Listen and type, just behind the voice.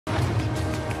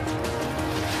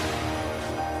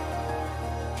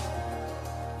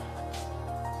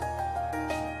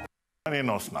Joining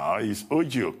us now is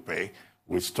Okpe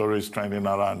with stories trending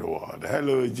around the world.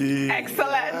 Hello, G.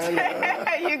 Excellent.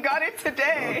 Hello. You got it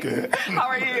today. Okay. How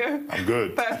are you? I'm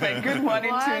good. Perfect. Good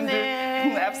morning,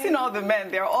 Tundu. I've seen all the men.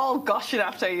 They're all gushing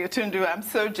after you, Tundu. I'm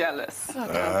so jealous.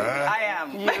 I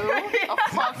am. You? Of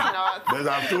course not. But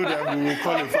I've told them we will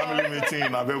call a family meeting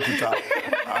in Abeokuta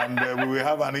and we will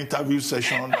have an interview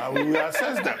session and we will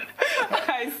assess them.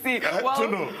 I see. Well,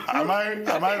 Tundu, am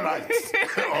I right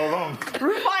or wrong?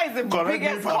 Rufai is the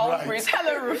biggest culprit. Right.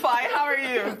 Hello, Rufai. How are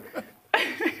you?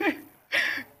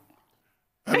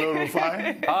 Hello,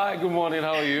 Rufai. Hi, good morning.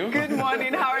 How are you? Good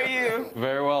morning. How are you?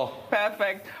 Very well.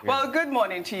 Perfect. Well, good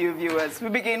morning to you, viewers. We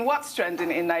begin what's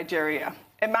trending in Nigeria.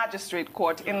 A magistrate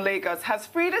court in Lagos has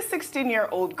freed a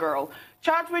 16-year-old girl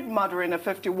charged with murdering a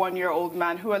 51-year-old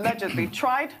man who allegedly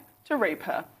tried to rape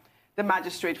her. The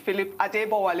magistrate, Philip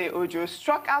Adebowale Ojo,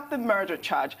 struck out the murder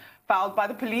charge filed by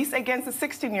the police against the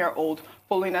 16-year-old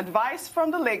following advice from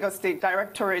the Lagos State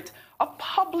Directorate of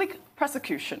Public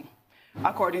Prosecution.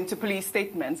 According to police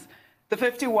statements, the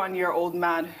 51-year-old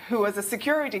man, who was a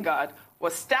security guard,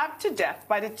 was stabbed to death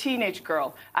by the teenage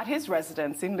girl at his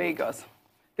residence in Lagos.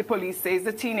 The police says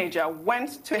the teenager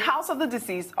went to the house of the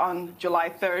deceased on July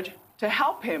 3rd to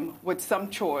help him with some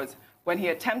chores when he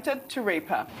attempted to rape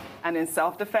her, and in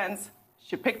self-defense,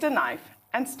 she picked a knife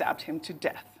and stabbed him to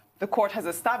death. The court has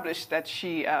established that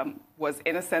she was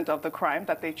innocent of the crime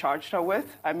that they charged her with.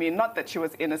 I mean, not that she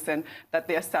was innocent, that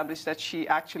they established that she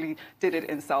actually did it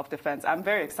in self-defense. I'm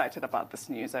very excited about this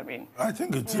news, I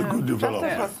think it's a good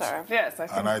development. Yes, I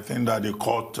think. And I think that the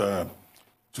court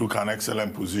took an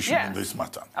excellent position in this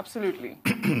matter. Absolutely.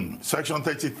 Section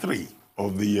 33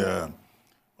 of the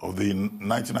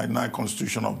 1999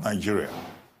 Constitution of Nigeria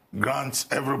grants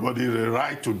everybody the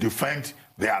right to defend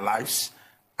their lives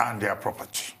and their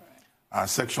property. And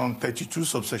Section 32,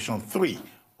 subsection 3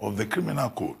 of the Criminal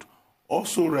Code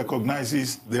also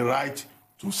recognizes the right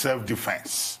to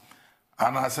self-defense.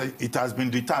 And as it has been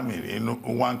determined in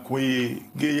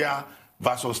Wankwe-Geya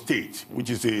versus State, which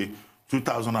is a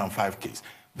 2005 case,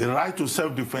 the right to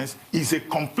self-defense is a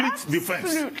complete defense.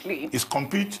 Absolutely. It's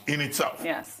complete in itself.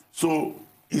 Yes. So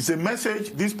it's a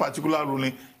message, this particular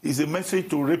ruling is a message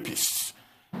to rapists.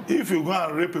 If you go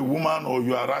and rape a woman or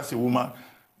you harass a woman,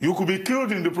 you could be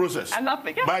killed in the process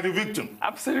by the victim.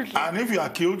 Absolutely. And if you are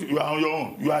killed, you are on your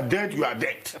own. You are dead, you are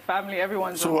dead. The family,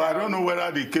 everyone's So I don't know whether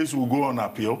the case will go on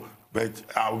appeal, but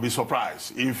I will be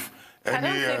surprised if any, I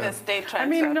don't see the state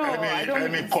trying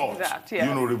any court,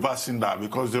 reversing that,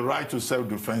 because the right to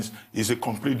self-defense is a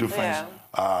complete defense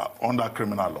under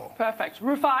criminal law. Perfect.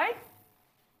 Rufai?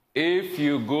 If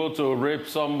you go to rape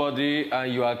somebody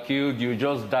and you are killed, you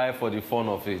just die for the fun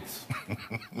of it.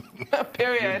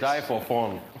 Period. You die for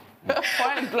fun.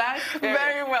 Point blank.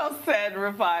 Very well said,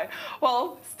 Rufai.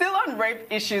 Well, still on rape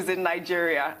issues in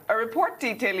Nigeria, a report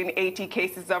detailing 80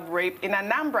 cases of rape in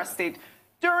Anambra State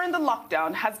during the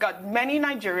lockdown has got many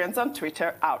Nigerians on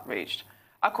Twitter outraged.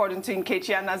 According to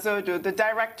Nkechi Anazodo, the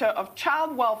director of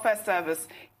Child Welfare Service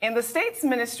in the state's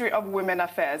Ministry of Women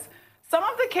Affairs, some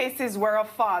of the cases were of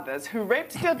fathers who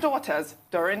raped their daughters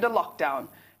during the lockdown.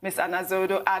 Ms.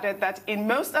 Anazodo added that in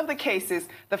most of the cases,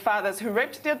 the fathers who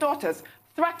raped their daughters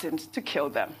threatened to kill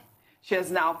them. She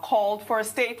has now called for a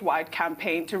statewide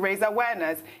campaign to raise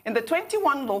awareness in the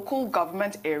 21 local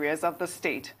government areas of the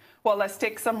state. Well, let's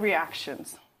take some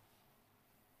reactions.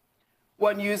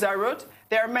 One user wrote,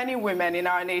 "There are many women in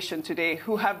our nation today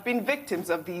who have been victims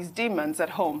of these demons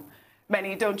at home.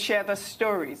 Many don't share their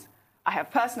stories. I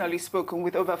have personally spoken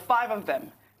with over 5 of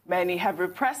them. Many have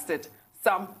repressed it,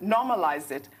 some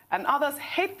normalized it, and others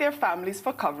hate their families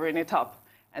for covering it up,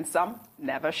 and some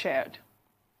never shared."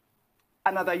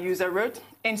 Another user wrote,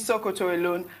 "In Sokoto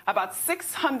alone, about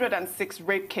 606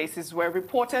 rape cases were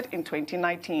reported in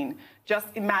 2019. Just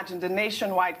imagine the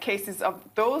nationwide cases of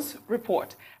those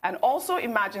reported, and also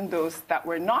imagine those that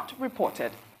were not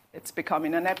reported. It's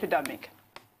becoming an epidemic."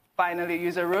 Finally, a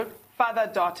user wrote,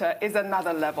 "Father-daughter is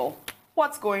another level.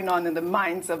 What's going on in the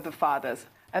minds of the fathers?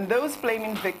 And those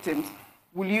blaming victims,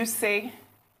 will you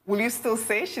still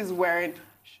say she's wearing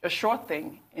a short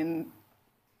thing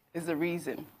is the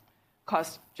reason?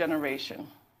 Cost generation."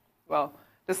 Well,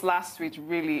 this last tweet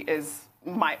really is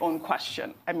my own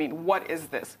question. I mean, what is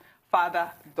this?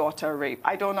 Father-daughter rape.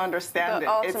 I don't understand it.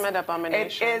 The ultimate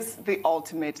abomination. It is the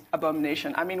ultimate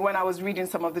abomination. I mean, when I was reading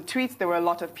some of the tweets, there were a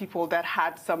lot of people that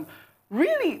had some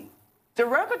really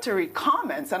derogatory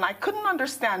comments, and I couldn't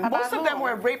understand. Most of them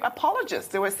were rape apologists.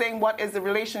 They were saying, what is the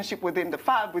relationship between the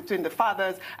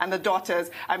fathers and the daughters?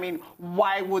 I mean,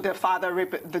 why would the father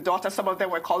rape the daughter? Some of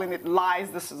them were calling it lies.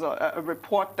 This is a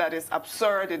report that is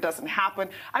absurd. It doesn't happen.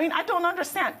 I mean, I don't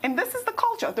understand. And this is the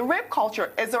culture. The rape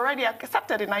culture is already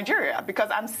accepted in Nigeria, because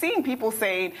I'm seeing people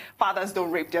saying fathers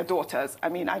don't rape their daughters. I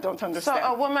mean, I don't understand.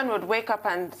 So a woman would wake up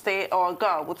and say, or a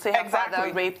girl would say her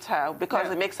father raped her because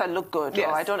it makes her look good. Yes.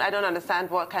 Or I don't understand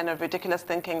what kind of ridiculous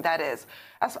thinking that is.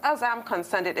 As I'm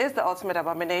concerned, it is the ultimate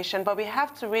abomination, but we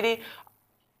have to really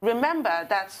remember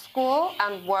that school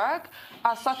and work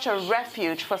are such a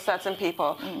refuge for certain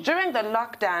people. During the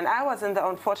lockdown, I was in the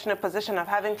unfortunate position of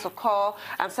having to call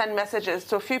and send messages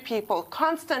to a few people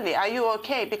constantly, are you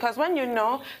okay? Because when you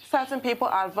know certain people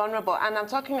are vulnerable, and I'm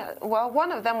talking, well,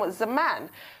 one of them was a man,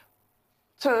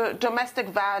 to domestic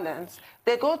violence.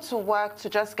 They go to work to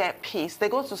just get peace. They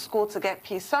go to school to get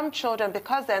peace. Some children,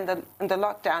 because they're in the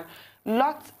lockdown,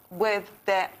 locked with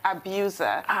their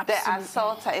abuser, their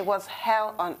assaulter. It was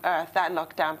hell on earth, that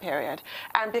lockdown period.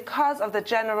 And because of the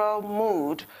general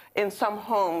mood in some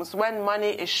homes, when money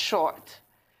is short,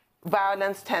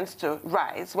 violence tends to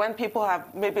rise. When people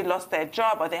have maybe lost their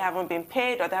job, or they haven't been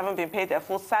paid, or they haven't been paid their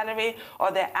full salary,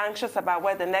 or they're anxious about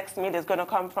where the next meal is going to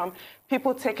come from,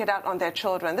 people take it out on their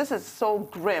children. This is so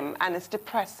grim, and it's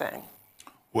depressing.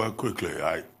 Well, quickly,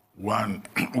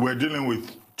 we're dealing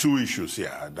with two issues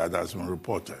here that has been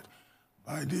reported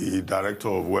by the Director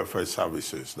of Welfare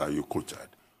Services that you quoted.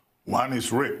 One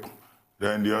is rape,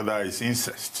 then the other is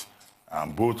incest.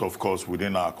 And both, of course,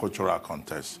 within our cultural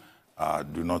context,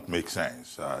 do not make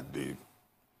sense.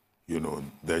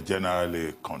 They're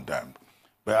generally condemned.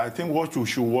 But I think what you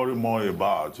should worry more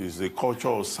about is the culture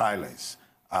of silence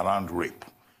around rape,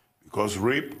 because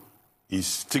rape is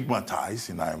stigmatized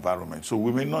in our environment. So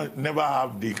we may never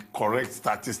have the correct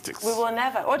statistics. We will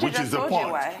never. Which is the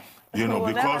point.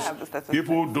 Because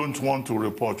people don't want to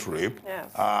report rape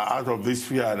out of this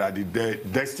fear that the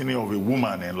destiny of a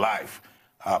woman in life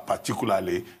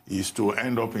particularly is to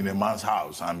end up in a man's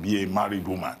house and be a married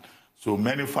woman. So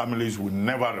many families will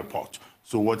never report.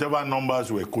 So whatever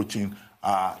numbers we're quoting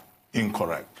are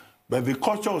incorrect. But the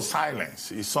culture of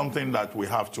silence is something that we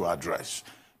have to address.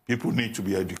 People need to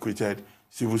be educated.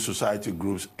 Civil society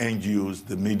groups, NGOs,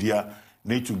 the media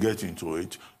need to get into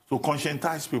it to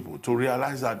conscientize people, to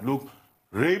realize that, look,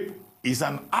 rape is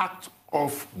an act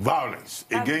of violence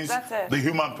against the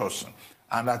human person,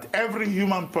 and that every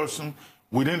human person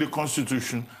within the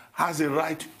Constitution has a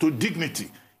right to dignity.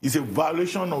 It's a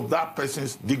violation of that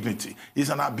person's dignity. It's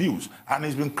an abuse, and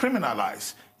it's been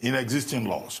criminalized in existing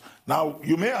laws. Now,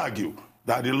 you may argue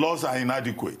that the laws are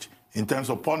inadequate in terms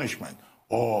of punishment,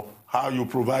 or how you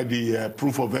provide the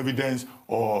proof of evidence,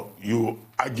 or you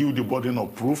argue the burden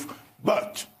of proof.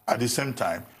 But at the same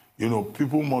time,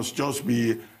 people must just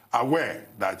be aware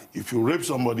that if you rape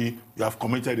somebody, you have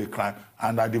committed a crime,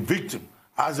 and that the victim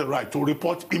has a right to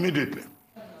report immediately.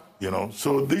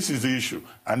 So this is the issue.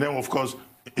 And then, of course,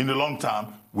 in the long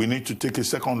term, we need to take a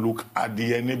second look at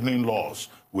the enabling laws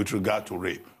with regard to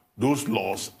rape. Those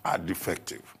laws are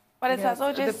defective. But it's as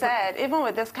OJ said, even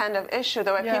with this kind of issue,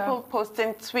 there were people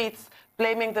posting tweets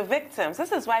blaming the victims.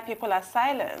 This is why people are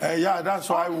silent. That's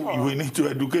why we need to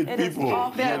educate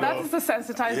people. That is the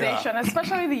sensitization,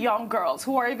 especially the young girls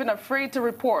who are even afraid to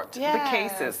report the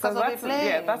cases. So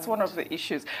that's one of the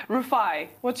issues. Rufai,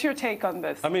 what's your take on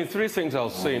this? I mean, three things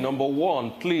I'll say. Number one,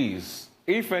 please,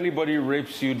 if anybody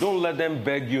rapes you, don't let them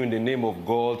beg you in the name of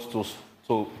God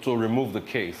to remove the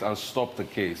case and stop the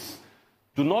case.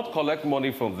 Do not collect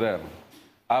money from them.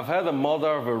 I've heard a mother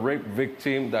of a rape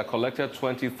victim that collected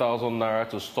 20,000 naira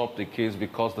to stop the case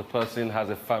because the person has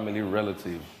a family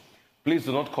relative. Please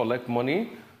do not collect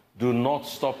money. Do not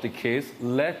stop the case.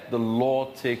 Let the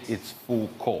law take its full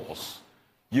course.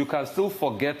 You can still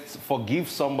forgive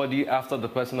somebody after the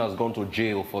person has gone to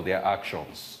jail for their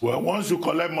actions. Well, once you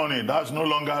collect money, that's no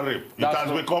longer rape. It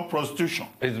has become prostitution.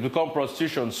 It's become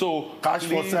prostitution. So cash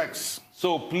for sex.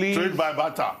 So please, trade by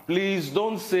barter. Please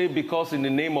don't say because in the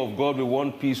name of God we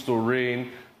want peace to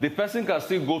reign. The person can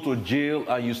still go to jail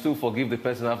and you still forgive the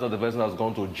person after the person has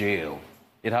gone to jail.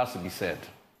 It has to be said.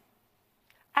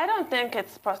 I don't think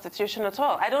it's prostitution at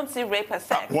all. I don't see rape as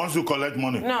sex. Once you collect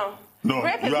money? No. No,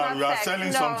 rape you are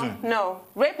selling something. No,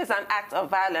 rape is an act of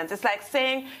violence. It's like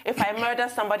saying, if I murder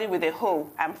somebody with a hoe,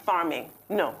 I'm farming.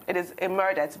 No, it is a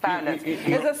murder, it's violence.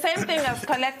 It's the same thing as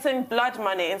collecting blood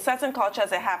money. In certain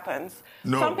cultures, it happens.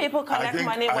 No, some people collect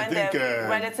money when their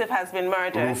relative has been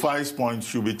murdered. Rufai's point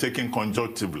should be taken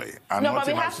conjunctively. And no, not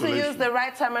but we have to use the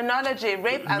right terminology.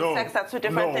 Rape and sex are two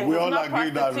different things. We all agree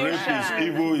that rape is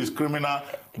evil, is criminal,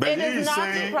 But it he is is not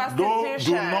saying,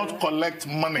 prostitution. do not collect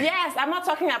money. Yes, I'm not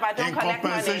talking about don't collect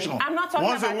money. I'm not talking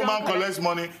Once about a woman collects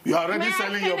money, you are already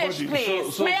selling your body.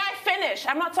 Please? May I finish?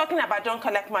 I'm not talking about don't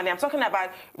collect money. I'm talking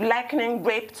about likening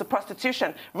rape to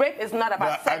prostitution. Rape is not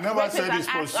about sex. I never rape said is it's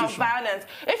an act prostitution. of violence.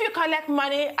 If you collect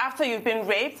money after you've been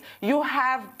raped, you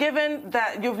have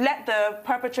you've let the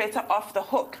perpetrator off the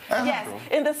hook. Yes,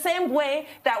 in the same way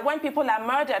that when people are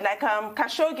murdered, like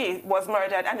Khashoggi was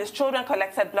murdered and his children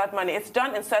collected blood money. It's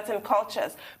done in certain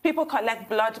cultures. People collect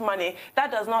blood money.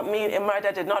 That does not mean a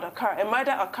murder did not occur. A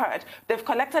murder occurred. They've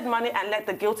collected money and let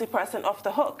the guilty person off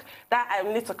the hook. That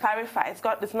I need to clarify.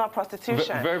 It's not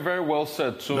prostitution. Very, very well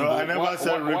said, too. No, I never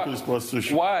said rape is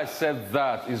prostitution. Why I said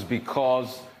that is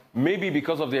because maybe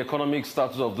because of the economic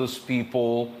status of these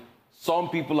people, some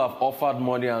people have offered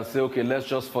money and say, okay, let's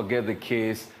just forget the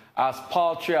case. As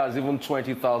paltry as even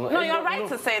 20,000. No, you're right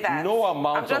to say that. No amount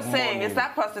of money. I'm just saying, is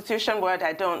that prostitution word?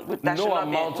 No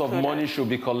amount of money should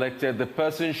be collected. The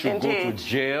person should go to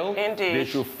jail. Indeed. They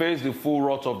should face the full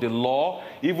wrath of the law,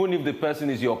 even if the person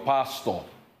is your pastor.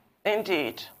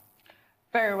 Indeed.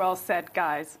 Very well said,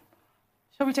 guys.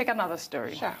 Shall we take another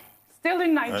story? Sure. Still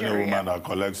in Nigeria. Any woman that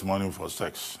collects money for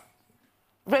sex.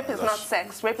 Rape is not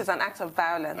sex. Rape is an act of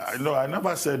violence. No, I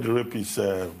never said rape is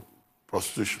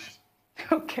prostitution.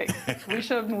 Okay, we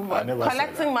should move on.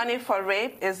 Collecting money for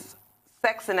rape is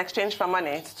sex in exchange for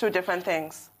money. It's two different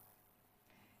things.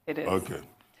 It is. Okay.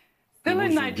 Still People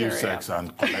in should Nigeria. give sex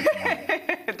and collect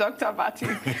money. Dr. Bati,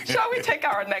 shall we take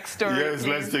our next story? Yes, please?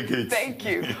 let's take it. Thank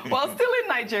you. Well, still in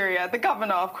Nigeria, the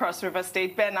governor of Cross River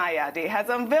State, Ben Ayade, has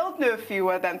unveiled no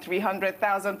fewer than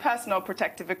 300,000 personal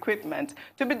protective equipment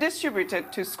to be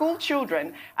distributed to school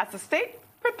children as the state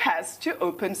prepares to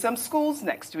open some schools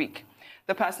next week.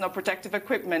 The personal protective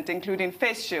equipment, including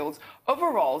face shields,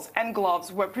 overalls, and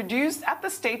gloves, were produced at the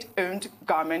state-owned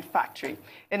garment factory.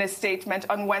 In a statement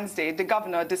on Wednesday, the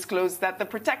governor disclosed that the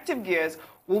protective gears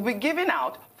will be given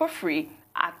out for free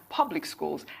at public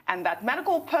schools and that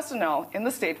medical personnel in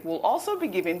the state will also be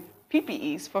given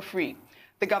PPEs for free.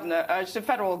 The governor urged the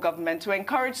federal government to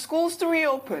encourage schools to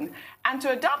reopen and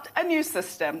to adopt a new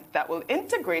system that will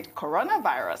integrate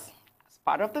coronavirus as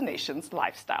part of the nation's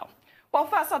lifestyle. Well,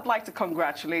 first, I'd like to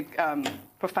congratulate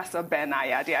Professor Ben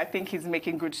Ayade. I think he's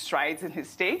making good strides in his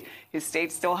state. His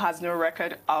state still has no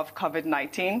record of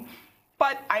COVID-19.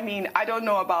 But, I mean, I don't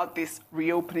know about this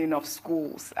reopening of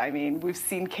schools. I mean, we've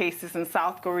seen cases in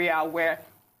South Korea where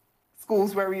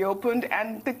schools were reopened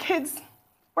and the kids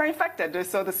were infected.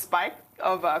 So the spike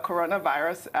of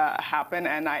coronavirus happened,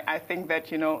 and I think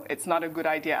that, you know, it's not a good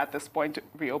idea at this point to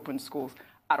reopen schools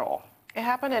at all. It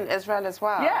happened in Israel as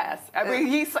well. Yes. I mean,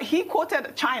 he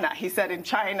quoted China. He said in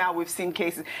China we've seen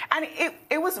cases. And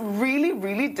it was really,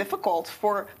 really difficult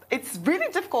for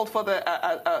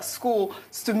the schools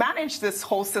to manage this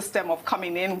whole system of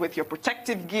coming in with your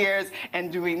protective gears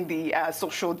and doing the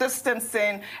social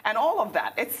distancing and all of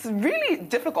that. It's really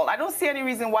difficult. I don't see any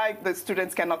reason why the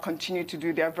students cannot continue to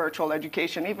do their virtual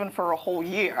education even for a whole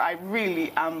year. I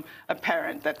really am a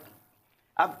parent that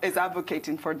is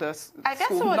advocating for this. I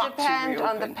guess it would depend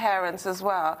on the parents as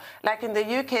well. Like in the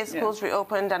UK, schools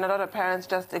reopened and a lot of parents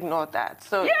just ignored that.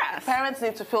 So parents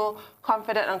need to feel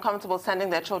confident and comfortable sending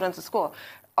their children to school.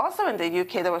 Also in the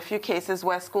UK, there were a few cases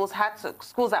where schools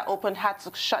that opened had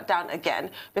to shut down again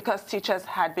because teachers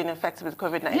had been infected with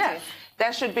COVID-19. Yes.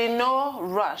 There should be no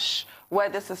rush where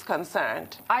this is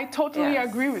concerned. I totally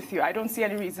agree with you. I don't see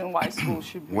any reason why schools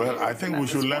should be Well, I think we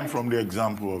should learn from the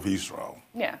example of Israel.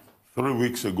 Yeah. 3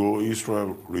 weeks ago,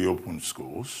 Israel reopened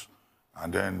schools,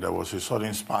 and then there was a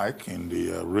sudden spike in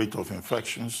the rate of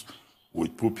infections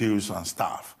with pupils and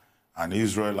staff, and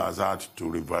Israel has had to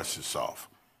reverse itself.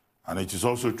 And it is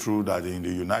also true that in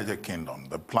the United Kingdom,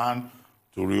 the plan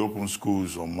to reopen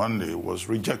schools on Monday was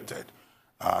rejected,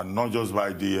 not just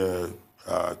by the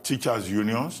teachers'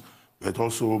 unions, but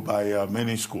also by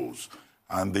many schools.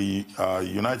 And the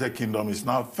United Kingdom is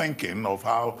now thinking of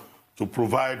how to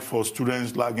provide for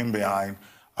students lagging behind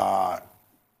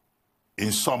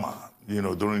in summer, you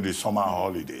know, during the summer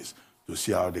holidays, to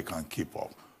see how they can keep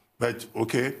up. But,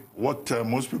 okay, what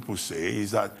most people say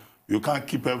is that you can't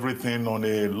keep everything on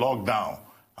a lockdown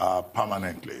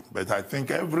permanently. But I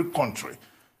think every country,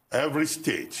 every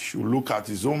state should look at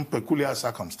its own peculiar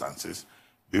circumstances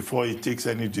before it takes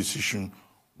any decision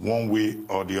one way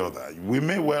or the other. We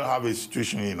may well have a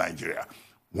situation in Nigeria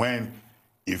when,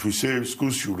 if you say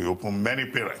schools should reopen, many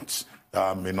parents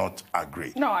may not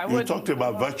agree. No, I wouldn't. You talked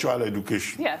about virtual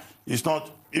education. Yes. It's not,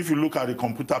 if you look at the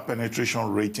computer penetration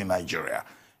rate in Nigeria,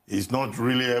 it's not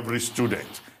really every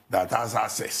student that has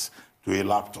access to a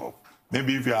laptop.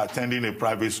 Maybe if you're attending a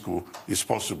private school, it's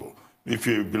possible. If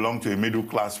you belong to a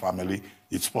middle-class family,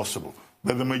 it's possible.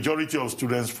 But the majority of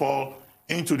students fall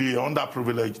into the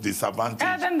underprivileged, disadvantaged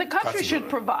And then the country category. should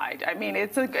provide. I mean,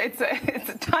 it's a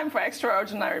time for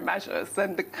extraordinary measures,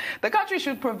 and the country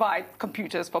should provide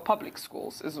computers for public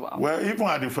schools as well. Well, even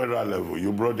at the federal level,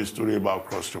 you brought the story about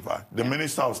Cross River. The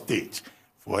Minister of State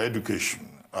for Education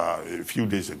a few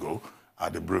days ago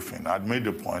at the briefing had made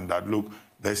the point that, look,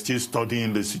 they're still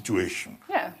studying the situation.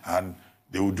 Yeah. And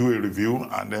they will do a review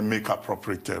and then make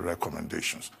appropriate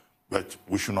recommendations. But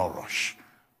we should not rush,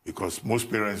 because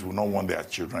most parents will not want their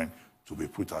children to be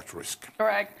put at risk.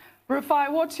 Correct.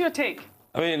 Rufai, what's your take?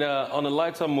 I mean, on a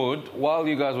lighter mood, while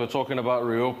you guys were talking about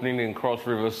reopening in Cross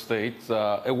River State,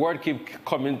 a word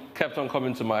kept on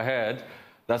coming to my head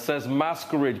that says,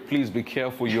 masquerade, please be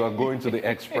careful, you are going to the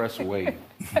expressway.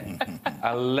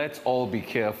 And let's all be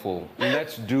careful.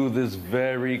 Let's do this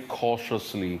very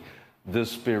cautiously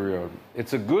this period.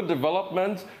 It's a good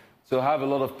development to have a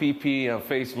lot of PPE and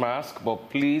face masks, but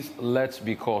please, let's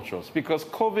be cautious, because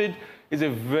COVID is a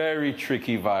very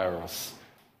tricky virus.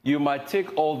 You might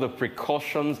take all the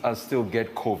precautions and still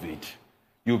get COVID.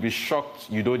 You'll be shocked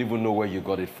you don't even know where you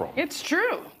got it from. It's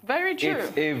true. Very true.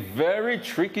 It's a very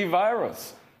tricky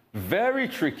virus. Very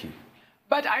tricky.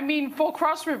 But, I mean, for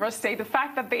Cross River State, the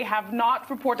fact that they have not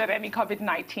reported any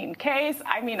COVID-19 case,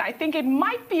 I mean, I think it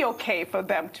might be okay for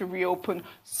them to reopen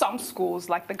some schools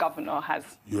like the governor has.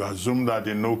 You assume that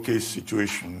the no-case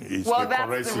situation is the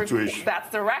correct situation. That's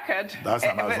the record. That's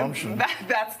an assumption.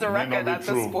 That's the record at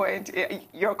this point.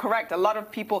 You're correct. A lot of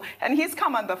people, and he's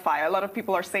come under fire, a lot of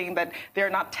people are saying that they're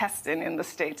not testing in the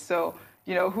state. So,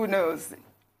 you know, who knows?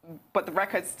 But the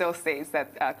record still says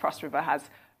that Cross River has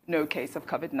no case of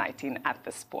COVID-19 at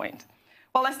this point.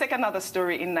 Well, let's take another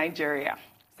story in Nigeria.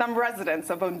 Some residents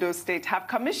of Ondo State have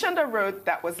commissioned a road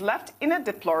that was left in a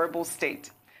deplorable state.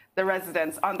 The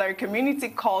residents, under a community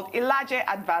called Ilaje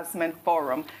Advancement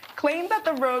Forum, claim that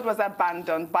the road was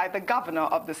abandoned by the governor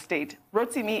of the state,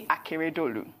 Rotimi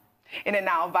Akeredolu. In a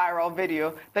now viral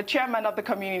video, the chairman of the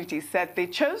community said they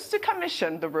chose to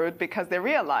commission the road because they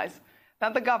realized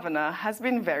that the governor has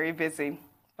been very busy.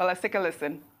 Well, let's take a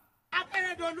listen.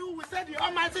 We said the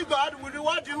Almighty God will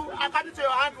reward you according to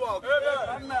your handwork.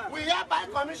 We hereby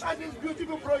commission this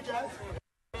beautiful project.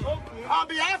 On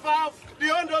behalf of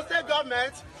the Ondo State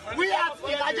government, we at the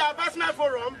Ilaje Advancement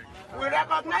Forum, we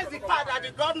recognize the fact that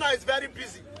the governor is very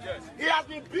busy. He has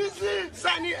been busy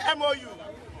signing MOU.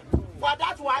 For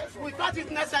that why we thought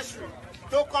it necessary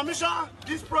to commission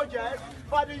this project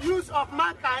for the use of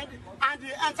mankind and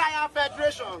the entire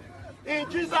federation. In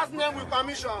Jesus' name we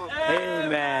commission.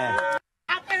 Amen.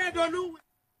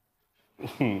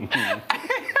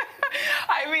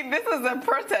 I mean, this is a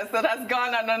protest that has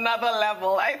gone on another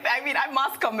level. I mean, I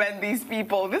must commend these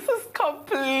people. This is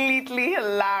completely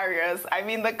hilarious. I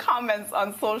mean, the comments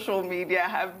on social media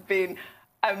have been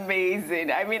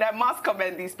amazing. I mean, I must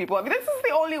commend these people. I mean, this is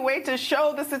the only way to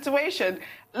show the situation.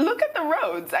 Look at the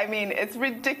roads. I mean, it's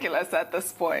ridiculous at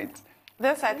this point.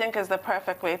 This, I think, is the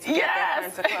perfect way to get their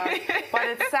points across. But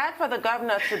it's sad for the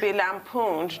governor to be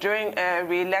lampooned during a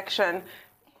re-election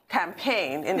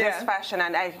campaign in this fashion,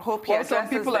 and I hope he addresses some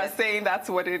people this. are saying that's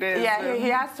what it is. Yeah, he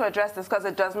has to address this because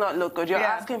it does not look good. You're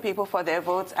asking people for their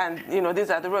votes, and, you know, these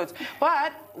are the roads.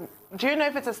 But do you know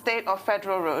if it's a state or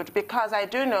federal road? Because I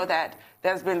do know that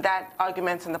there's been that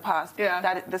argument in the past,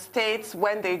 that the states,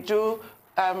 when they do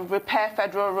repair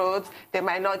federal roads, they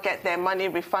might not get their money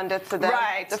refunded to them.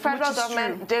 Right, the federal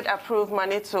government did approve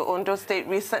money to Ondo State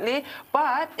recently,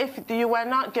 but if you were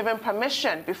not given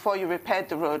permission before you repaired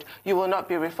the road, you will not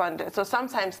be refunded. So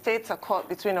sometimes states are caught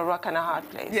between a rock and a hard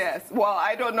place. Yes, well,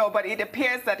 I don't know, but it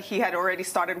appears that he had already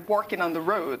started working on the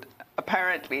road,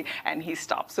 apparently, and he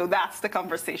stopped. So that's the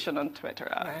conversation on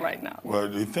Twitter right now. Well,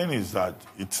 the thing is that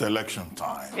it's election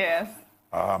time. Yes.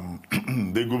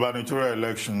 The gubernatorial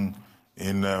election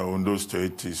in Ondo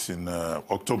State is in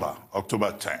October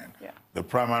 10. Yeah. The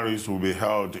primaries will be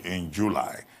held in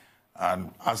July.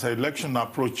 And as the election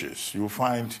approaches, you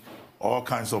find all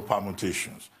kinds of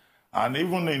permutations. And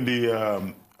even in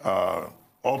the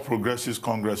All Progressives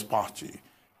Congress Party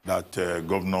that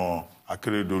Governor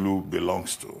Akeredolu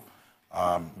belongs to,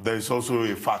 there's also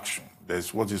a faction.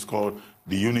 There's what is called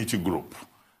the Unity Group.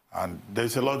 And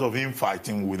there's a lot of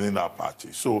infighting within that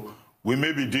party. So we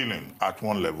may be dealing at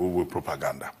one level with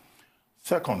propaganda.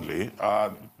 Secondly,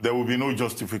 there will be no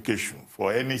justification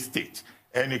for any state,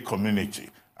 any community,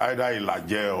 either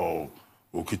Ilaje or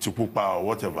Okitipupa or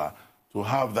whatever, to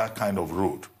have that kind of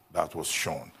road that was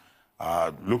shown.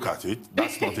 Look at it,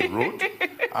 that's not a road.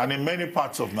 And in many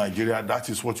parts of Nigeria, that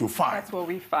is what you find. That's what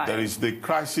we find. There is the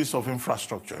crisis of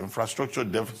infrastructure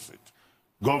deficit.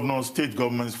 governors, state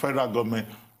governments, federal government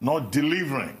not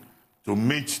delivering to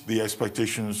meet the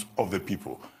expectations of the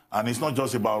people. And it's not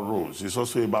just about roads, it's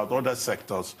also about other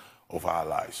sectors of our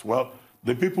lives. Well,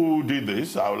 the people who did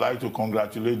this, I would like to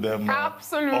congratulate them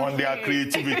on their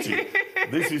creativity.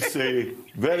 This is a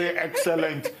very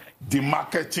excellent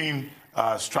demarketing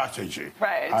strategy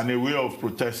and a way of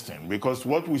protesting. Because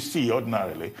what we see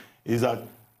ordinarily is that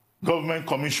government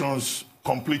commissions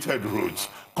completed roads,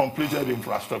 completed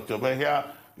infrastructure. But here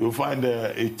you'll find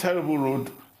a terrible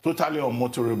road, totally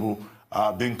unmotorable,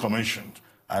 being commissioned.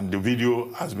 And the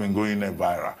video has been going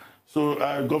viral. So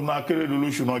Governor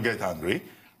Akeredolu should not get angry.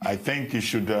 I think he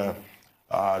should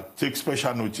take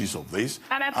special notice of this.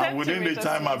 And within the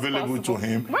time available to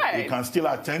him, he can still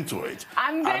attend to it.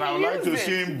 And I would like to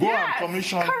see him go and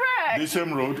commission the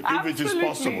same road, if it is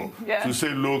possible, to say,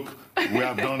 look, we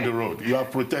have done the road. You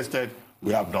have protested,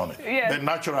 we have done it. Then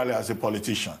naturally, as a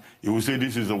politician, he will say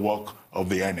this is the work of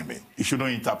the enemy. He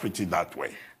shouldn't interpret it that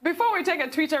way. Before we take a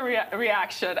Twitter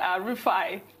reaction,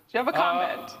 Rufai, do you have a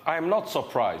comment? I'm not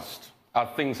surprised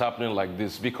at things happening like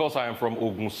this because I am from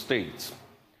Ogun State.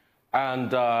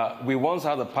 And we once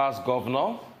had a past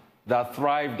governor that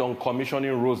thrived on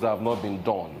commissioning roads that have not been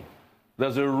done.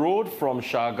 There's a road from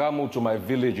Shagamu to my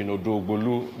village in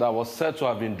Ondo that was said to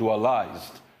have been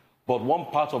dualized, but one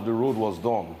part of the road was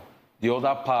done. The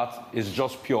other part is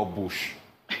just pure bush.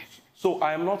 So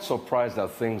I am not surprised at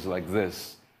things like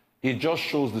this. It just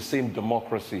shows the same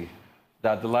democracy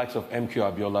that the likes of MQ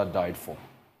Abiola died for.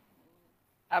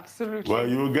 Absolutely. Well,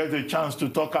 you will get a chance to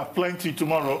talk plenty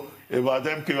tomorrow about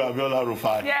MQ Abiola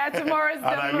Rufai. Yeah, tomorrow's and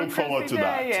I look forward to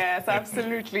that. Yes,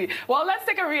 absolutely. Well, let's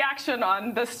take a reaction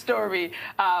on the story.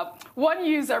 One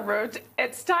user wrote,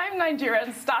 "It's time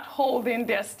Nigerians start holding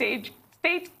their state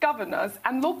governors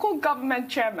and local government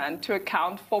chairmen to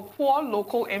account for poor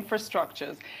local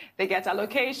infrastructures. They get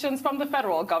allocations from the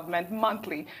federal government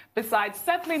monthly. Besides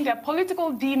settling their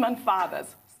political demon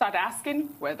fathers, start asking,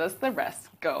 where does the rest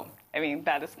go?" I mean,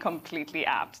 that is completely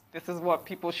apt. This is what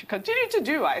people should continue to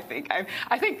do, I think.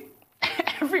 I think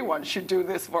everyone should do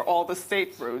this for all the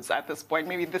state roads at this point.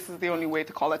 Maybe this is the only way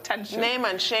to call attention. Name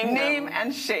and shame. Name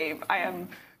and shame. I am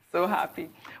so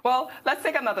happy. Well, let's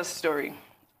take another story.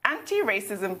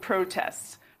 Anti-racism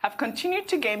protests have continued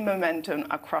to gain momentum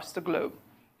across the globe.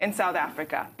 In South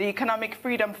Africa, the economic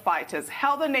freedom fighters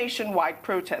held a nationwide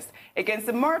protest against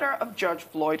the murder of George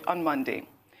Floyd on Monday.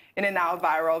 In a now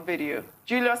viral video,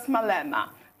 Julius Malema,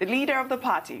 the leader of the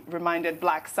party, reminded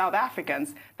Black South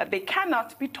Africans that they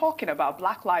cannot be talking about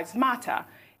Black Lives Matter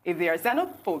if they are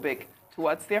xenophobic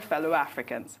towards their fellow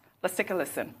Africans. Let's take a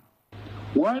listen.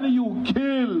 When you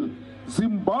kill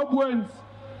Zimbabweans,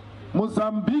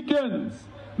 Mozambicans,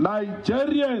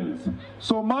 Nigerians,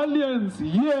 Somalians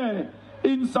here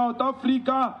in South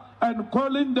Africa and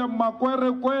calling them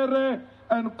Makwere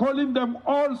and calling them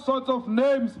all sorts of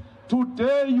names,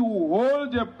 today you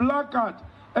hold a placard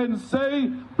and say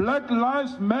Black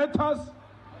Lives Matters.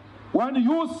 When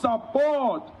you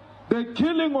support the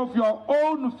killing of your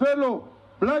own fellow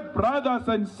black brothers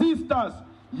and sisters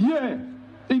here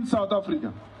in South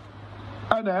Africa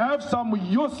and have some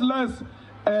useless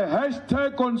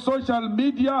hashtag on social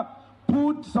media,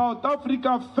 put South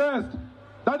Africa first.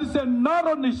 That is a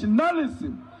narrow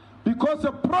nationalism, because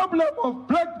the problem of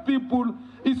black people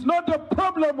is not a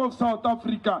problem of South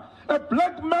Africa. A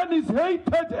black man is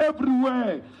hated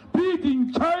everywhere, be it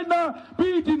in China, be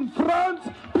it in France,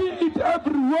 be it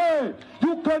everywhere.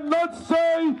 You cannot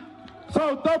say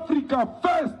South Africa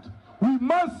first. We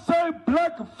must say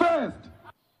black first.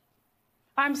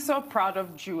 I'm so proud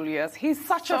of Julius. He's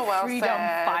such a freedom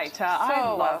fighter.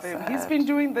 I love him. He's been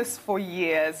doing this for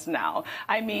years now.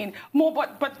 I mean,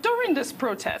 but during this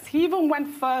protest, he even went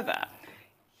further.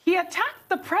 He attacked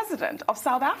the president of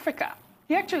South Africa.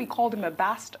 He actually called him a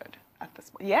bastard at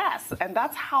this point. Yes, and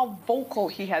that's how vocal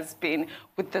he has been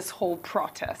with this whole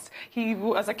protest. He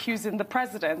was accusing the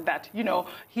president that, you know,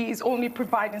 he's only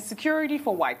providing security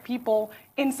for white people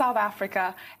in South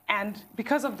Africa. And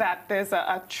because of that, there's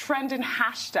a trending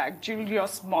hashtag,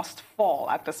 Julius must fall,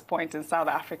 at this point in South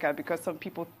Africa, because some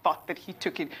people thought that he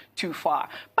took it too far.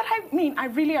 But I mean, I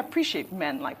really appreciate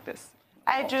men like this.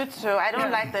 I do too. I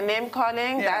don't like the name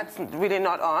calling. That's really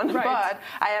not on. But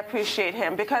I appreciate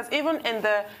him because even in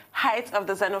the height of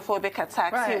the xenophobic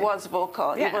attacks, he was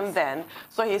vocal, even then.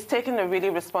 So he's taken a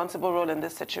really responsible role in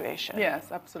this situation.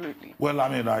 Yes, absolutely. Well, I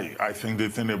mean, I think the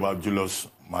thing about Julius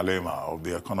Malema of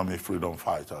the Economic Freedom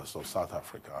Fighters of South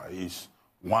Africa is,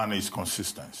 one, is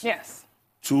consistency. Yes.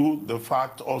 Two, the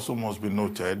fact also must be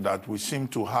noted that we seem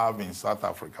to have in South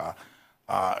Africa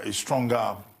a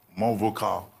stronger, more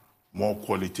vocal, more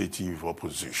qualitative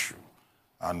opposition.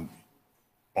 And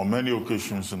on many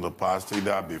occasions in the past,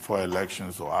 either before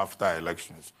elections or after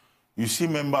elections, you see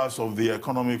members of the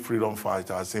economic freedom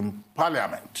fighters in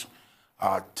parliament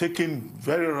taking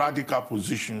very radical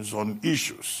positions on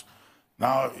issues.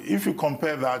 Now, if you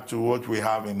compare that to what we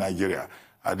have in Nigeria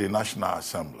at the National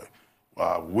Assembly,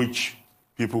 which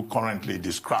people currently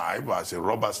describe as a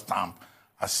rubber stamp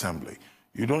assembly,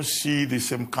 you don't see the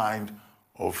same kind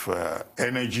of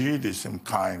energy, the same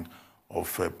kind of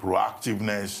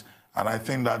proactiveness, and I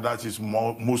think that that is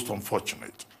most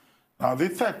unfortunate. Now, the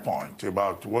third point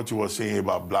about what you were saying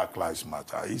about Black Lives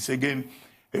Matter is, again,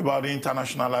 about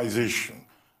internationalization.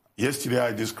 Yesterday,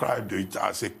 I described it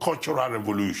as a cultural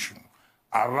revolution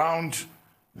around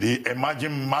the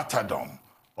emerging martyrdom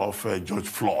of George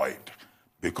Floyd,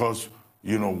 because,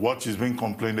 you know, what is being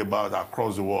complained about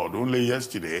across the world. Only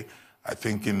yesterday, I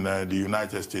think in the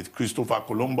United States, Christopher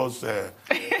Columbus'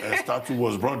 statue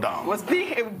was brought down.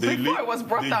 Before it was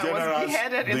brought down, it was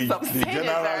beheaded in some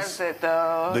states.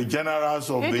 The generals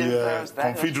of the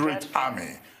Confederate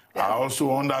Army are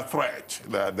also under threat.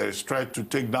 There is threat to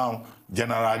take down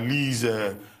General Lee's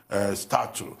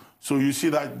statue. So you see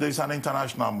that there's an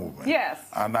international movement. Yes.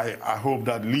 And I hope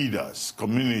that leaders,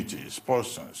 communities,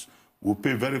 persons will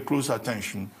pay very close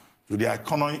attention to the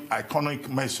iconic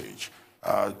message,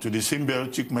 to the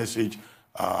symbiotic message,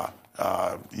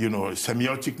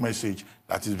 semiotic message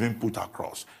that is being put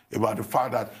across about the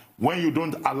fact that when you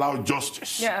don't allow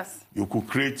justice, yes, you could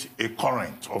create a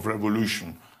current of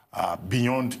revolution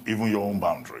beyond even your own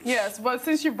boundaries. Yes, but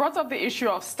since you brought up the issue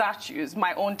of statues,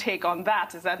 my own take on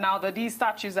that is that now that these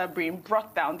statues are being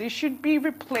brought down, they should be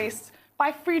replaced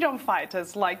by freedom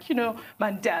fighters like, you know,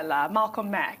 Mandela,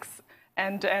 Malcolm X,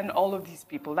 and all of these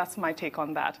people. That's my take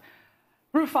on that.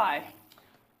 Rufai.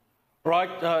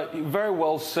 Right, very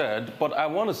well said, but I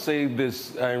want to say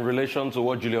this in relation to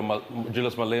what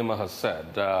Julius Malema has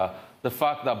said, the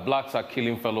fact that blacks are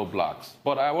killing fellow blacks.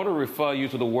 But I want to refer you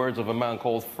to the words of a man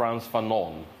called Frantz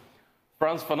Fanon.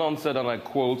 Frantz Fanon said, and I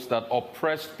quote, that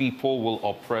oppressed people will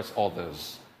oppress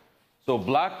others. So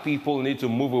black people need to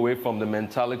move away from the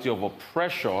mentality of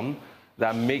oppression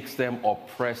that makes them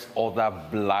oppress other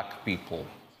black people.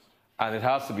 And it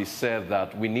has to be said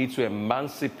that we need to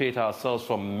emancipate ourselves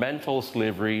from mental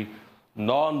slavery.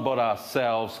 None but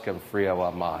ourselves can free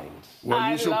our minds.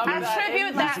 Well, you should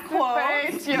attribute that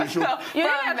quote. You attribute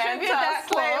that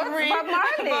slavery.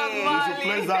 You should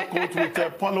place that quote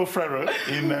with Paulo Freire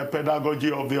in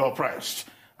Pedagogy of the Oppressed,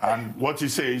 and what he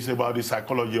says about the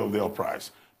psychology of the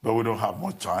oppressed. But we don't have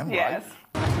much time, yes, right?